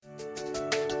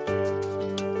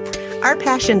Our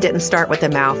passion didn't start with the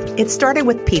mouth. It started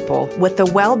with people, with the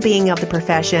well-being of the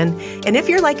profession. And if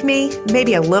you're like me,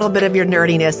 maybe a little bit of your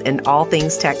nerdiness in all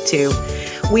things tech too.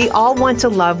 We all want to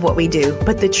love what we do,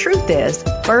 but the truth is,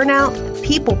 burnout,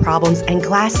 people problems, and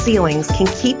glass ceilings can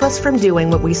keep us from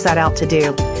doing what we set out to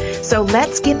do. So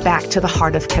let's get back to the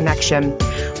heart of connection.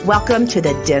 Welcome to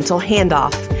the Dental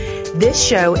Handoff. This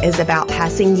show is about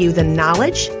passing you the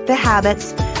knowledge, the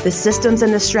habits, the systems,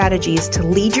 and the strategies to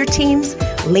lead your teams,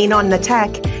 lean on the tech,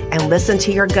 and listen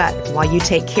to your gut while you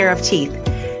take care of teeth.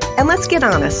 And let's get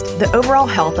honest, the overall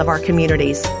health of our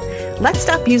communities. Let's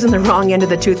stop using the wrong end of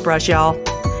the toothbrush, y'all.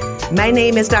 My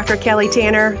name is Dr. Kelly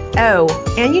Tanner.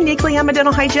 Oh, and uniquely, I'm a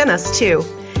dental hygienist, too.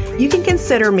 You can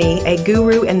consider me a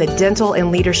guru in the dental and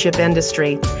leadership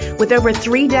industry. With over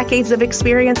 3 decades of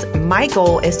experience, my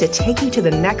goal is to take you to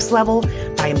the next level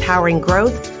by empowering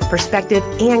growth, perspective,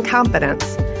 and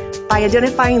confidence. By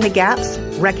identifying the gaps,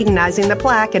 recognizing the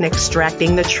plaque, and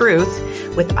extracting the truth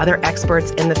with other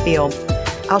experts in the field.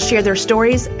 I'll share their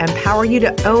stories, empower you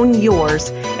to own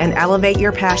yours, and elevate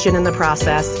your passion in the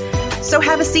process. So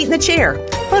have a seat in the chair,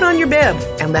 put on your bib,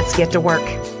 and let's get to work.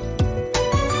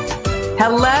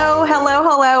 Hello.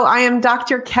 I am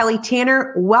Dr. Kelly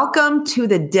Tanner. Welcome to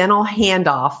the Dental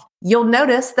Handoff. You'll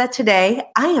notice that today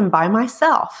I am by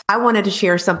myself. I wanted to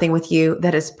share something with you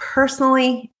that has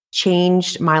personally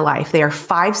changed my life. They are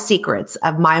 5 secrets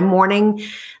of my morning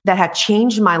that have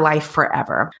changed my life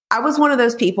forever. I was one of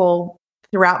those people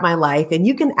throughout my life, and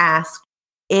you can ask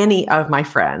any of my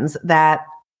friends that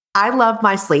I love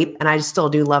my sleep, and I still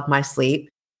do love my sleep.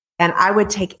 And I would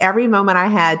take every moment I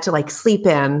had to sleep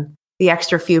in the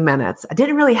extra few minutes. I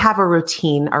didn't really have a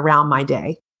routine around my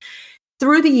day.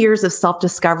 Through the years of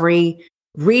self-discovery,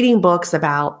 reading books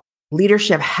about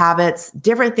leadership habits,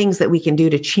 different things that we can do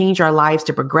to change our lives,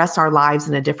 to progress our lives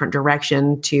in a different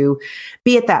direction, to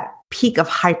be at that peak of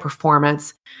high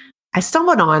performance, I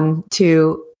stumbled on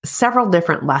to several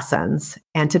different lessons.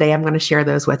 And today I'm going to share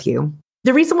those with you.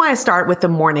 The reason why I start with the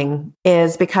morning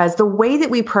is because the way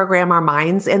that we program our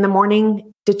minds in the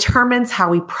morning determines how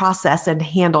we process and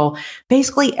handle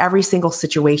basically every single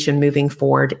situation moving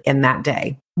forward in that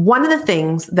day. One of the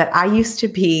things that I used to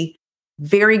be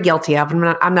very guilty of,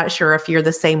 and I'm not sure if you're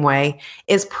the same way,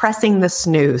 is pressing the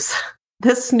snooze.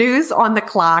 The snooze on the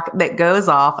clock that goes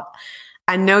off.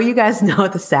 I know you guys know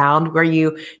the sound where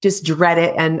you just dread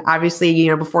it. And obviously,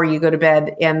 before you go to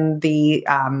bed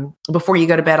before you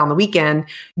go to bed on the weekend,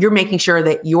 you're making sure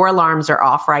that your alarms are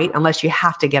off, right? Unless you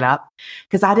have to get up,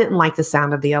 because I didn't like the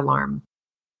sound of the alarm.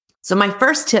 So my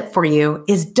first tip for you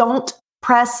is don't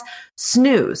press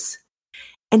snooze.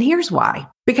 And here's why.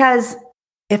 Because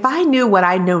if I knew what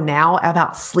I know now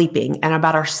about sleeping and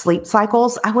about our sleep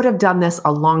cycles, I would have done this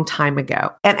a long time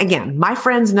ago. And again, my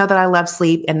friends know that I love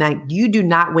sleep and that you do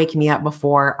not wake me up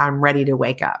before I'm ready to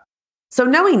wake up. So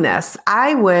knowing this,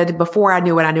 I would, before I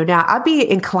knew what I know now, I'd be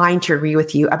inclined to agree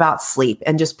with you about sleep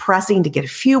and just pressing to get a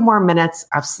few more minutes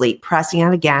of sleep, pressing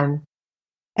it again,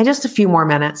 and just a few more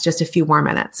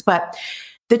minutes. But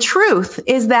the truth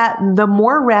is that the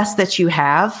more rest that you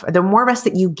have, the more rest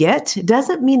that you get,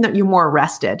 doesn't mean that you're more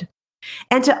rested.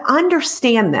 And to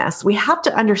understand this, we have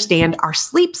to understand our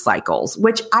sleep cycles,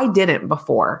 which I didn't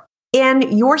before.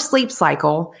 In your sleep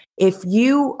cycle, if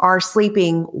you are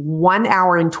sleeping 1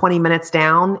 hour and 20 minutes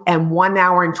down and 1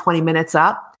 hour and 20 minutes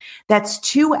up, that's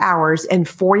 2 hours and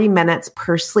 40 minutes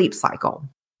per sleep cycle.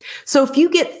 So if you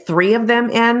get 3 of them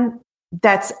in,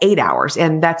 that's 8 hours.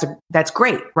 And that's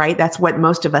great, right? That's what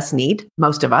most of us need,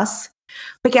 most of us.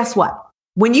 But guess what?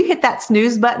 When you hit that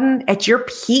snooze button at your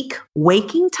peak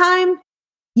waking time,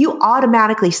 you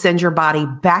automatically send your body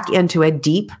back into a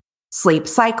deep sleep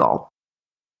cycle.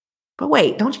 But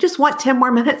wait, don't you just want 10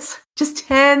 more minutes? Just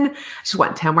 10? I just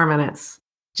want 10 more minutes.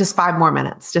 Just 5 more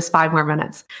minutes. Just 5 more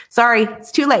minutes. Sorry,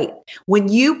 it's too late. When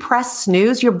you press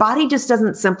snooze, your body just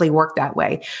doesn't simply work that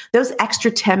way. Those extra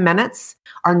 10 minutes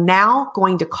are now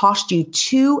going to cost you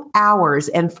 2 hours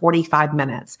and 45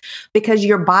 minutes because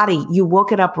your body, you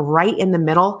woke it up right in the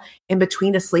middle in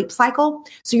between a sleep cycle.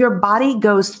 So your body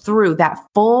goes through that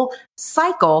full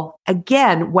cycle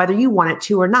again, whether you want it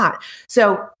to or not.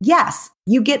 So yes,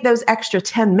 you get those extra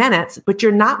 10 minutes, but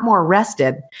you're not more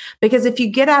rested because if you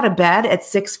get out of bed at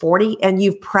 6:40 and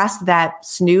you've pressed that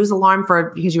snooze alarm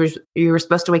because you were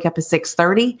supposed to wake up at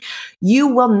 6:30, you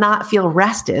will not feel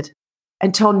rested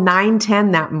until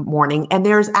 9:10 that morning. And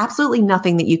there's absolutely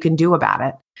nothing that you can do about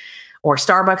it, or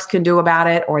Starbucks can do about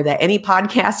it, or that any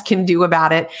podcast can do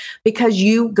about it, because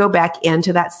you go back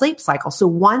into that sleep cycle. So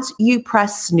once you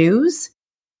press snooze,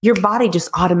 your body just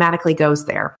automatically goes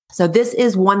there. So this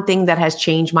is one thing that has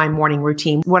changed my morning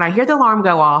routine. When I hear the alarm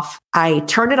go off, I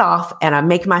turn it off and I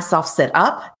make myself sit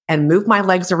up and move my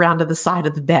legs around to the side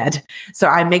of the bed. So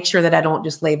I make sure that I don't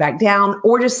just lay back down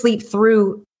or just sleep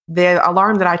through the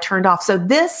alarm that I turned off. So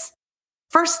this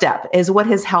first step is what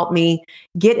has helped me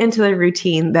get into the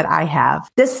routine that I have.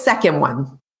 This second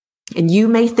one, and you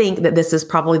may think that this is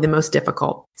probably the most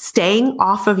difficult, staying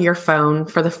off of your phone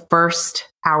for the first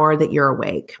hour that you're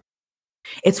awake.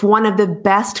 It's one of the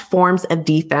best forms of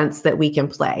defense that we can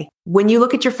play. When you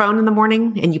look at your phone in the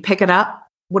morning and you pick it up,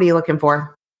 what are you looking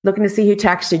for? Looking to see who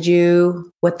texted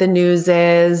you, what the news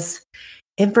is,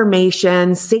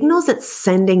 information, signals it's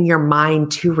sending your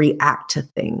mind to react to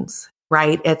things,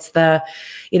 right? It's the,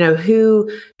 who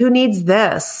needs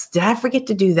this? Did I forget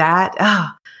to do that?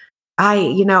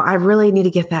 I really need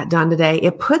to get that done today.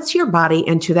 It puts your body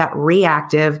into that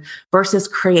reactive versus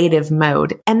creative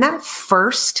mode. And that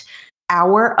first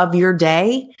hour of your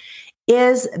day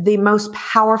is the most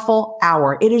powerful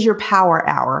hour. It is your power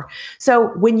hour. So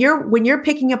when you're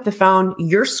picking up the phone,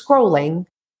 you're scrolling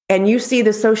and you see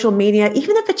the social media,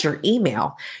 even if it's your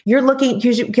email, you're looking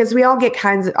because we all get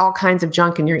all kinds of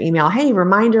junk in your email. Hey,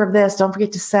 reminder of this. Don't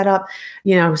forget to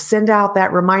send out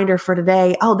that reminder for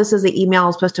today. Oh, this is the email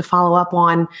I'm supposed to follow up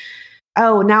on.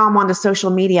 Oh, now I'm on the social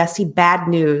media. I see bad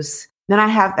news. Then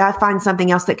I find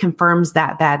something else that confirms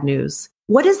that bad news.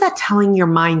 What is that telling your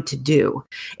mind to do?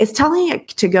 It's telling it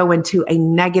to go into a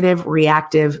negative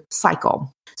reactive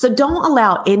cycle. So don't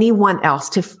allow anyone else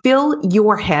to fill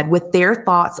your head with their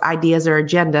thoughts, ideas, or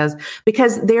agendas,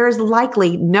 because there is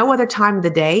likely no other time of the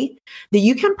day that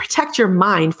you can protect your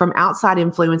mind from outside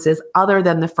influences other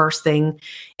than the first thing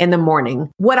in the morning.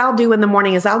 What I'll do in the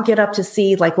morning is I'll get up to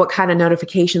see what kind of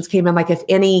notifications came in, if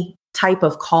any type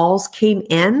of calls came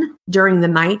in during the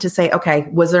night to say, okay,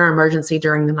 was there an emergency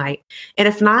during the night? And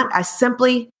if not, I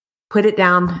simply put it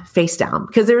down, face down,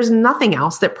 because there's nothing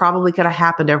else that probably could have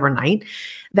happened overnight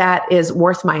that is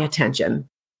worth my attention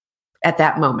at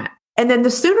that moment. And then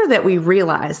the sooner that we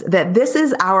realize that this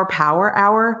is our power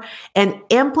hour and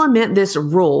implement this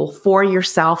rule for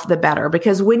yourself, the better.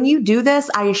 Because when you do this,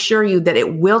 I assure you that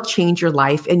it will change your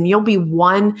life and you'll be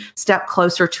one step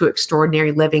closer to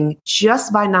extraordinary living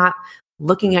just by not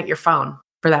looking at your phone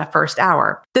for that first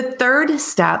hour. The third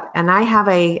step, and I have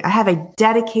a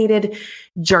dedicated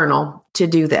journal to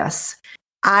do this.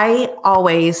 I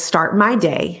always start my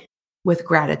day with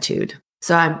gratitude.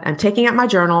 So I'm taking out my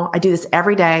journal. I do this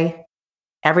every day,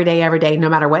 no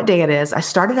matter what day it is. I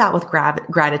started out with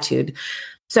gratitude.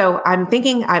 So I'm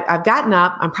thinking I've gotten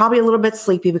up. I'm probably a little bit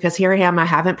sleepy because here I am. I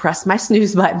haven't pressed my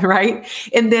snooze button, right?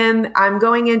 And then I'm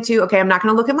going into, okay, I'm not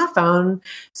going to look at my phone.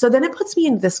 So then it puts me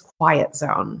in this quiet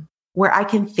zone where I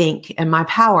can think in my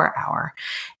power hour.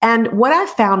 And what I've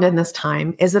found in this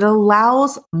time is it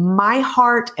allows my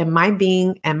heart and my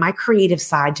being and my creative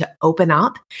side to open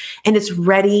up and it's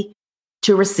ready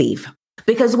to receive.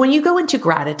 Because when you go into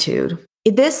gratitude,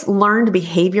 this learned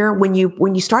behavior, when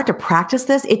you start to practice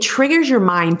this, it triggers your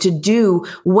mind to do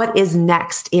what is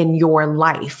next in your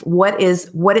life, what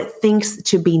it thinks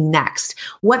to be next,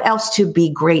 what else to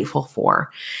be grateful for.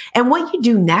 And what you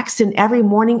do next and every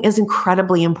morning is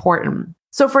incredibly important.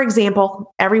 So for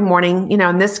example, every morning,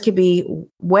 and this could be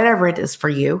whatever it is for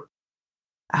you.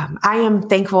 I am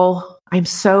thankful. I'm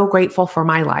so grateful for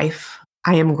my life.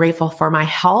 I am grateful for my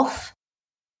health,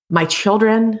 my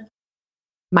children,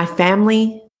 my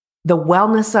family, the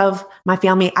wellness of my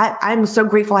family. I'm so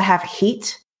grateful I have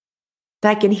heat, that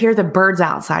I can hear the birds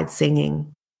outside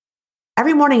singing.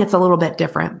 Every morning it's a little bit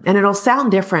different and it'll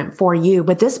sound different for you,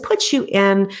 but this puts you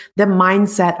in the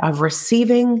mindset of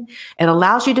receiving. It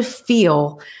allows you to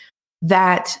feel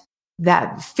that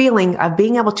feeling of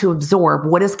being able to absorb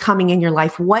what is coming in your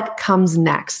life, what comes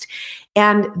next.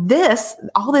 And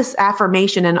all this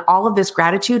affirmation and all of this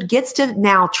gratitude gets to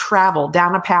now travel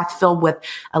down a path filled with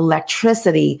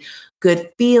electricity, good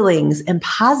feelings, and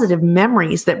positive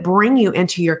memories that bring you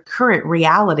into your current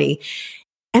reality.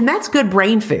 And that's good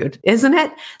brain food, isn't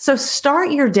it? So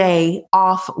start your day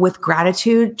off with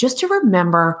gratitude just to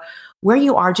remember where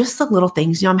you are, just the little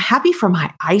things. I'm happy for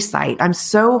my eyesight. I'm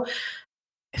so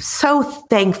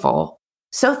thankful.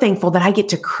 So thankful that I get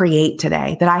to create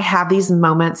today, that I have these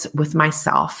moments with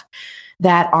myself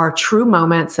that are true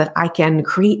moments that I can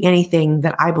create anything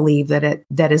that I believe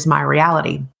that is my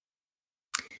reality.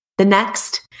 The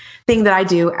next thing that I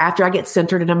do after I get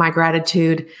centered into my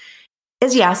gratitude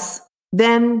is, yes,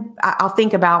 then I'll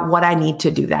think about what I need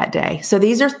to do that day. So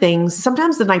these are things,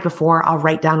 sometimes the night before, I'll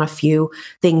write down a few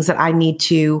things that I need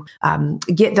to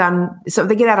get done so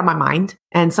they get out of my mind.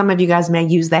 And some of you guys may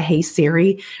use the Hey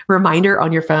Siri reminder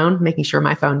on your phone, making sure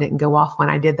my phone didn't go off when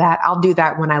I did that. I'll do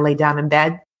that when I lay down in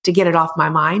bed to get it off my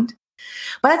mind.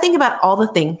 But I think about all the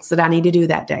things that I need to do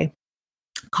that day.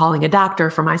 Calling a doctor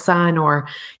for my son, or,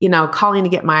 calling to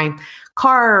get my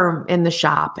car in the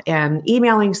shop, and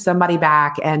emailing somebody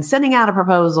back and sending out a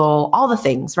proposal, all the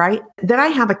things, right? Then I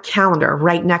have a calendar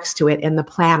right next to it in the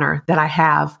planner that I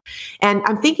have. And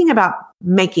I'm thinking about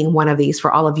making one of these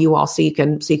for all of you all so you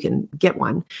can get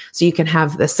one, so you can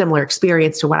have the similar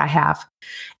experience to what I have.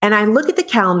 And I look at the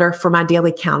calendar for my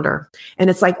daily calendar, and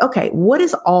it's like, okay, what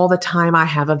is all the time I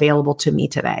have available to me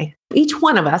today? Each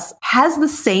one of us has the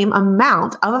same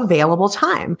amount of available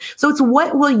time. So it's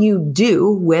what will you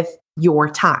do with your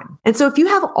time? And so if you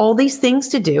have all these things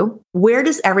to do, where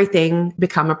does everything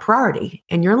become a priority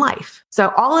in your life?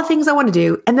 So all the things I want to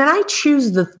do, and then I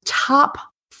choose the top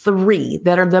 3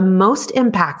 that are the most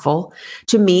impactful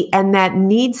to me and that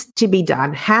needs to be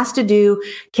done, has to do,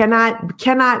 cannot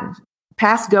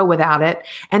pass go without it.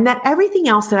 And that everything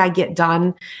else that I get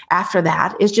done after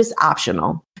that is just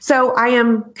optional. So I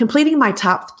am completing my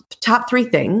top 3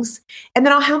 things. And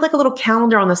then I'll have like a little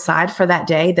calendar on the side for that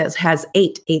day that has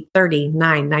 8, 8:30,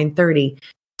 9, 9:30,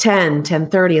 10,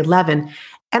 10:30, 11.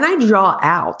 And I draw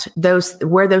out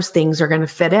where those things are going to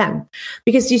fit in.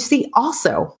 Because you see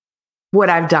also what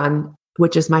I've done,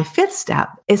 which is my 5th step,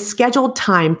 is scheduled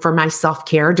time for my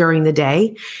self-care during the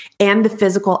day and the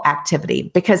physical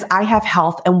activity, because I have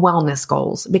health and wellness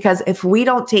goals. Because if we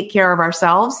don't take care of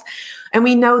ourselves, and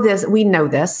we know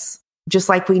this, just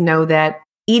like we know that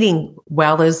eating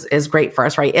well is great for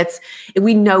us, right?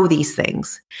 We know these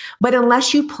things, but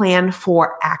unless you plan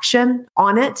for action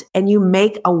on it and you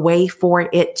make a way for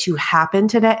it to happen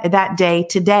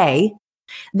today,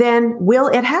 then will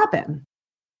it happen?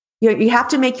 You have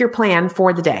to make your plan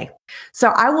for the day. So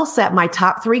I will set my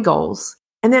top 3 goals.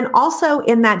 And then also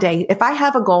in that day, if I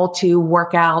have a goal to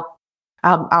work out,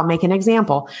 I'll make an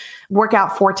example, work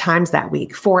out 4 times that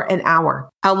week for an hour.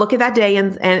 I'll look at that day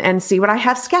and see what I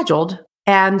have scheduled.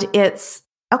 And it's,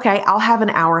 okay, I'll have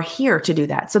an hour here to do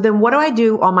that. So then what do I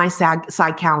do on my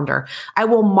side calendar? I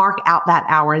will mark out that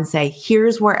hour and say,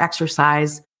 here's where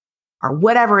exercise or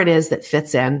whatever it is that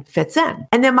fits in.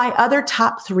 And then my other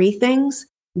top 3 things,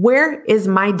 where is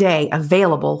my day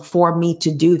available for me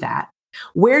to do that?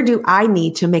 Where do I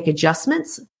need to make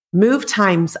adjustments, move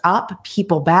times up,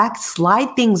 people back,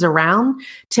 slide things around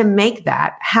to make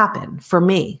that happen for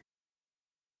me?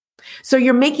 So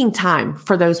you're making time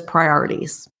for those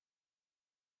priorities.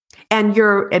 And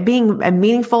you're being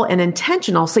meaningful and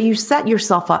intentional. So you set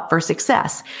yourself up for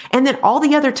success. And then all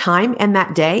the other time in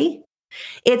that day,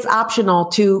 it's optional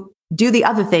to do the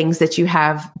other things that you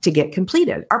have to get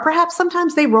completed. Or perhaps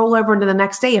sometimes they roll over into the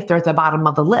next day if they're at the bottom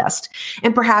of the list.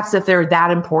 And perhaps if they're that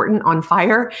important on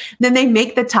fire, then they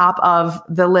make the top of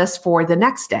the list for the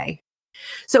next day.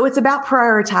 So it's about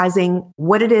prioritizing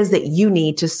what it is that you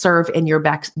need to serve in your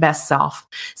best self.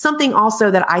 Something also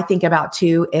that I think about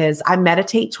too is I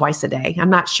meditate twice a day.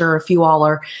 I'm not sure if you all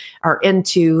are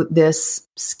into this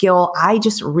skill. I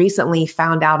just recently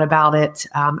found out about it.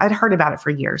 I'd heard about it for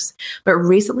years, but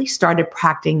recently started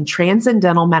practicing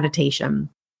transcendental meditation.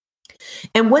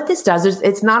 And what this does is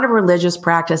it's not a religious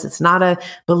practice. It's not a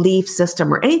belief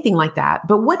system or anything like that.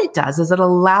 But what it does is it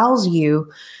allows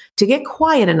you to get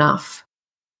quiet enough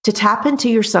to tap into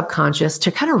your subconscious,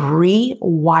 to kind of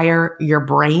rewire your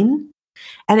brain.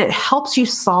 And it helps you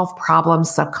solve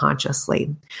problems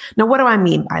subconsciously. Now, what do I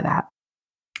mean by that?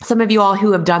 Some of you all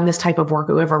who have done this type of work,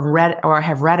 who have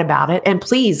read about it, and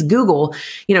please Google,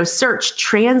 search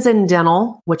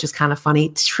transcendental, which is kind of funny,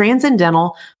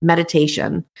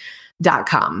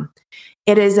 transcendentalmeditation.com.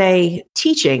 It is a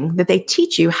teaching that they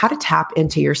teach you how to tap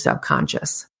into your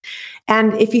subconscious.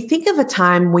 And if you think of a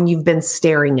time when you've been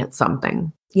staring at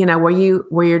something, where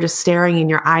you're just staring and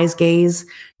your eyes gaze,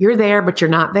 you're there, but you're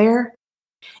not there.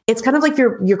 It's kind of like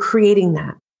you're creating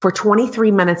that for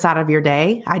 23 minutes out of your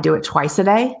day. I do it twice a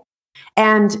day.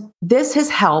 And this has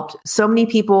helped so many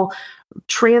people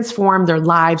transform their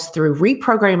lives through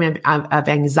reprogramming of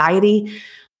anxiety,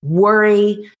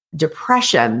 worry,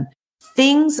 depression,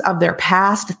 things of their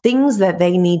past, things that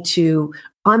they need to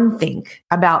unthink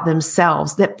about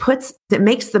themselves that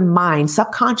makes the mind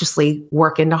subconsciously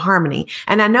work into harmony.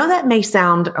 And I know that may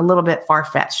sound a little bit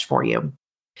far-fetched for you,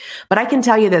 but I can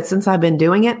tell you that since I've been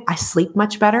doing it, I sleep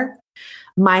much better.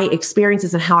 My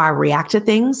experiences and how I react to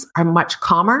things are much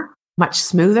calmer. much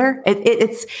smoother.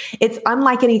 It's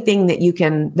unlike anything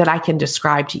that I can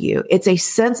describe to you. It's a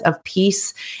sense of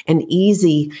peace and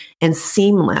easy and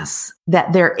seamless,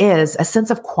 that there is a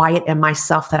sense of quiet in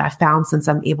myself that I found since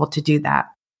I'm able to do that.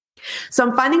 So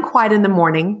I'm finding quiet in the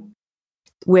morning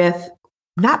with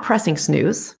not pressing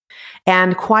snooze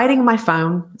and quieting my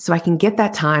phone so I can get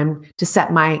that time to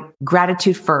set my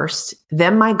gratitude first,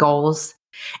 then my goals,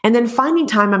 and then finding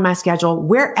time on my schedule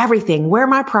where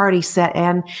my priorities set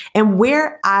and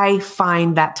where I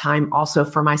find that time also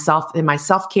for myself in my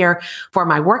self-care, for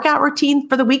my workout routine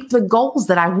for the week, the goals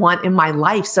that I want in my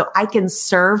life, so I can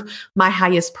serve my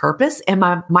highest purpose and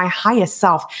my highest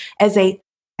self as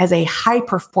a high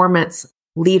performance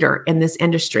leader in this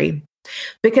industry.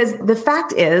 Because the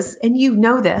fact is, and you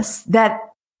know this, that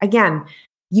again,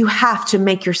 you have to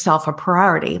make yourself a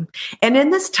priority. And in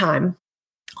this time,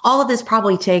 all of this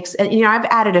probably takes, and I've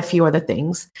added a few other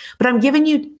things, but I'm giving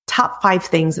you top 5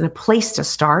 things and a place to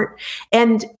start.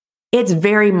 And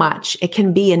it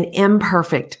can be an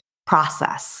imperfect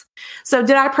process. So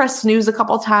did I press snooze a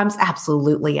couple of times?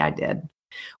 Absolutely, I did.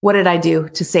 What did I do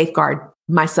to safeguard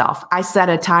myself? I set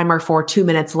a timer for 2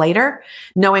 minutes later,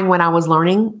 knowing when I was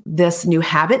learning this new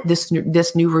habit, this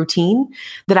new routine,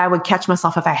 that I would catch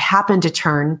myself if I happened to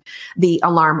turn the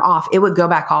alarm off, it would go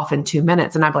back off in 2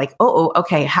 minutes. And I'd be like,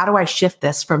 okay, how do I shift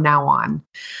this from now on?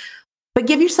 But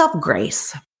give yourself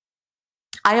grace.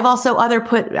 I have also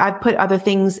I've put other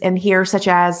things in here, such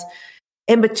as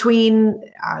in between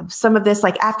some of this,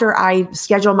 like after I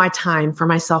schedule my time for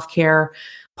my self-care,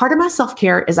 part of my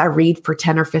self-care is I read for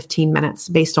 10 or 15 minutes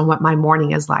based on what my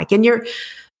morning is like. And you're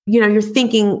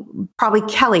thinking probably,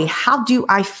 Kelly, how do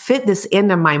I fit this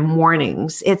into my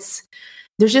mornings?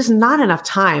 There's just not enough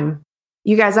time.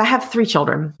 You guys, I have 3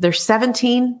 children. They're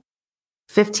 17,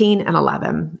 15, and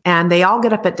 11, and they all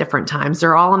get up at different times.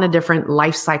 They're all in a different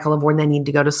life cycle of when they need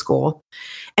to go to school.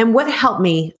 And what helped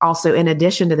me also, in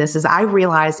addition to this, is I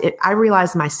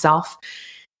realized myself.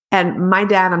 And my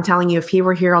dad, I'm telling you, if he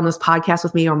were here on this podcast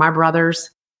with me, or my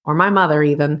brothers, or my mother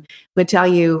even, would tell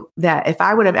you that if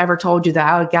I would have ever told you that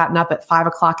I had gotten up at 5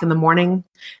 o'clock in the morning,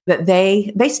 that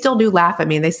they still do laugh at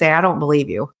me. And they say, I don't believe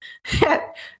you.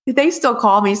 They still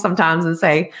call me sometimes and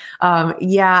say,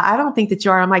 yeah, I don't think that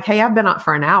you are. I'm like, hey, I've been up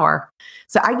for an hour.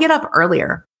 So I get up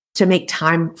earlier to make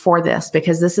time for this,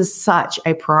 because this is such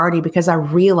a priority, because I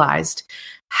realized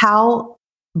how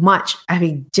much of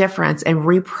a difference and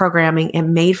reprogramming it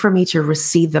made for me to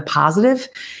receive the positive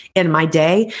in my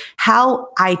day, how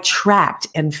I tracked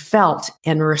and felt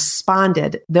and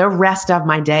responded the rest of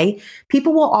my day.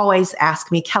 People will always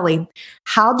ask me, Kelly,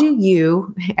 how do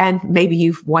you, and maybe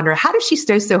you wonder, how does she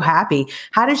stay so happy?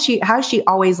 How is she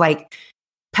always like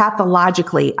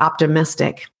pathologically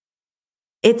optimistic?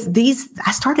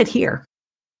 I started here.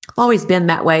 I've always been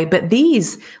that way, but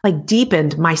these like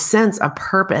deepened my sense of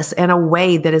purpose in a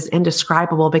way that is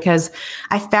indescribable, because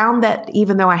I found that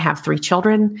even though I have 3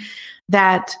 children,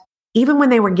 that even when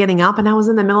they were getting up and I was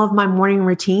in the middle of my morning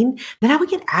routine, then I would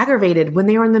get aggravated when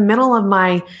they were in the middle of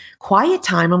my quiet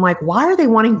time. I'm like, why are they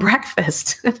wanting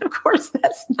breakfast? And of course,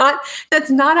 that's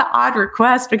not an odd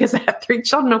request, because I have 3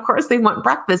 children. Of course, they want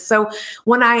breakfast. So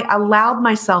when I allowed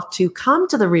myself to come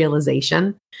to the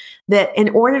realization that in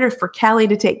order for Kelly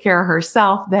to take care of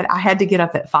herself, that I had to get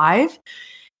up at 5,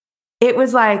 it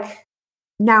was like,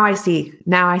 now I see.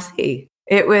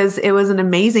 It was an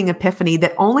amazing epiphany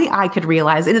that only I could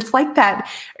realize. And it's like that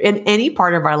in any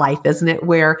part of our life, isn't it?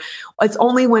 Where it's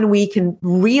only when we can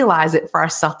realize it for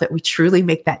ourselves that we truly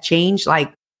make that change,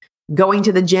 like going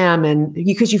to the gym, and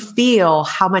because you feel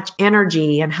how much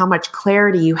energy and how much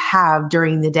clarity you have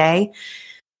during the day.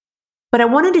 But I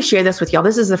wanted to share this with y'all.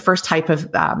 This is the first type of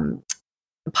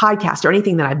podcast or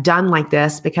anything that I've done like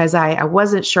this, because I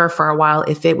wasn't sure for a while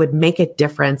if it would make a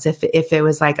difference, if it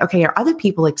was like, okay, are other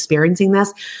people experiencing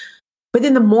this? But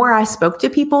then the more I spoke to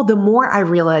people, the more I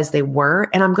realized they were.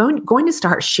 And I'm going to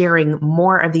start sharing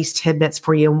more of these tidbits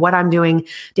for you and what I'm doing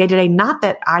day to day. Not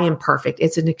that I am perfect.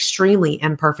 It's an extremely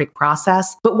imperfect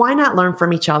process, but why not learn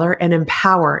from each other and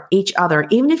empower each other?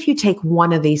 Even if you take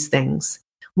one of these things,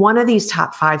 one of these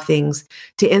top 5 things,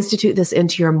 to institute this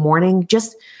into your morning,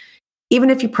 just even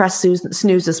if you press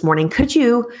snooze this morning, could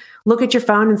you look at your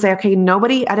phone and say, okay,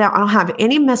 I don't have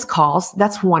any missed calls.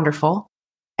 That's wonderful.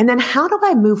 And then how do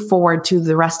I move forward to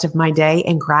the rest of my day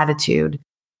in gratitude?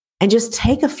 And just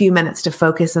take a few minutes to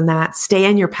focus on that, stay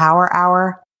in your power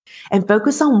hour, and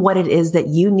focus on what it is that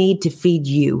you need to feed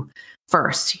you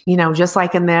first. Just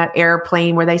like in the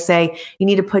airplane where they say you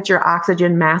need to put your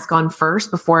oxygen mask on first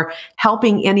before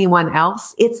helping anyone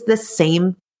else. It's the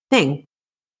same thing.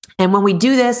 And when we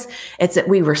do this, it's that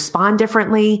we respond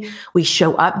differently. We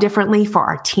show up differently for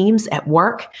our teams at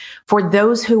work, for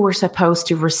those who were supposed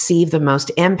to receive the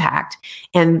most impact,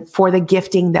 and for the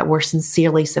gifting that we're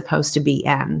sincerely supposed to be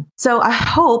in. So I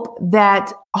hope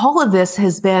that all of this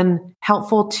has been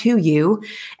helpful to you,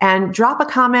 and drop a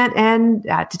comment and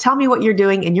to tell me what you're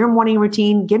doing in your morning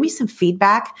routine. Give me some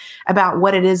feedback about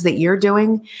what it is that you're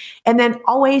doing. And then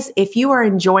always, if you are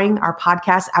enjoying our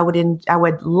podcast, I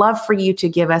would love for you to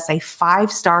give us a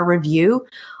 5-star review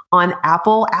on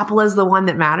Apple. Apple is the one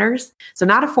that matters. So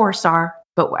not a 4-star,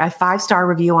 but a 5-star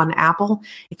review on Apple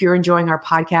if you're enjoying our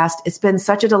podcast. It's been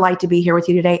such a delight to be here with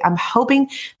you today. I'm hoping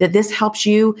that this helps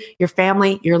you, your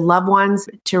family, your loved ones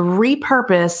to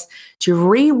repurpose, to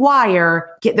rewire,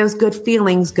 get those good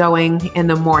feelings going in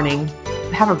the morning.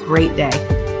 Have a great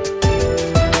day.